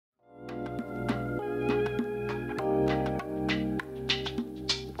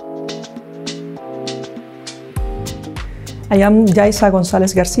I am Yaiza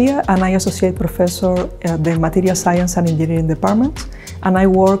Gonzalez Garcia, and I Associate Professor at the Material Science and Engineering Department, and I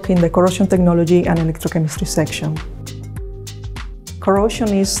work in the Corrosion Technology and Electrochemistry section. Corrosion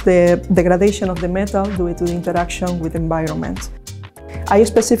is the degradation of the metal due to the interaction with the environment. I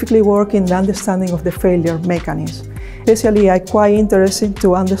specifically work in the understanding of the failure mechanism. Especially, I'm quite interested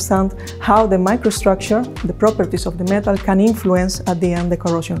to understand how the microstructure, the properties of the metal, can influence at the end the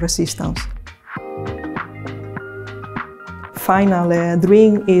corrosion resistance. Final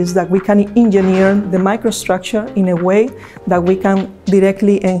dream is that we can engineer the microstructure in a way that we can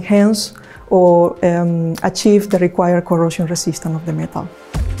directly enhance or achieve the required corrosion resistance of the metal.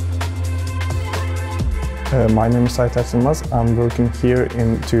 My name is Yaiza. I'm working here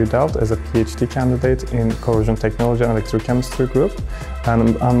in TU Delft as a PhD candidate in Corrosion Technology and Electrochemistry group,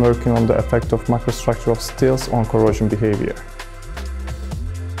 and I'm working on the effect of microstructure of steels on corrosion behavior.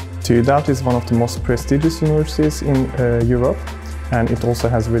 TU Delft is one of the most prestigious universities in Europe, and it also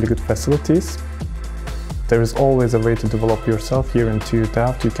has really good facilities. There is always a way to develop yourself here in TU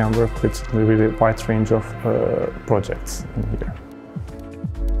Delft. You can work with a really wide range of projects in here.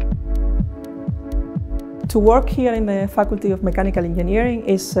 To work here in the Faculty of Mechanical Engineering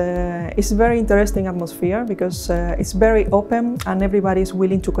is a very interesting atmosphere because it's very open and everybody is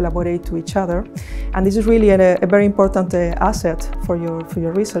willing to collaborate to each other. And this is really a very important asset for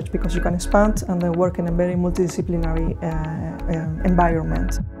your research because you can expand and work in a very multidisciplinary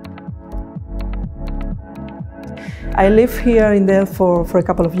environment. I lived here in Delft for a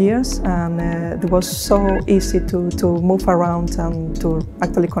couple of years, and it was so easy to move around and to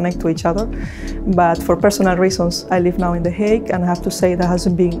actually connect to each other. But for personal reasons, I live now in The Hague, and I have to say there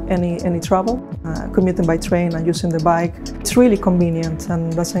hasn't been any trouble. Commuting by train and using the bike, it's really convenient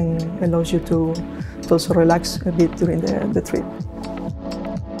and allows you to also relax a bit during the trip.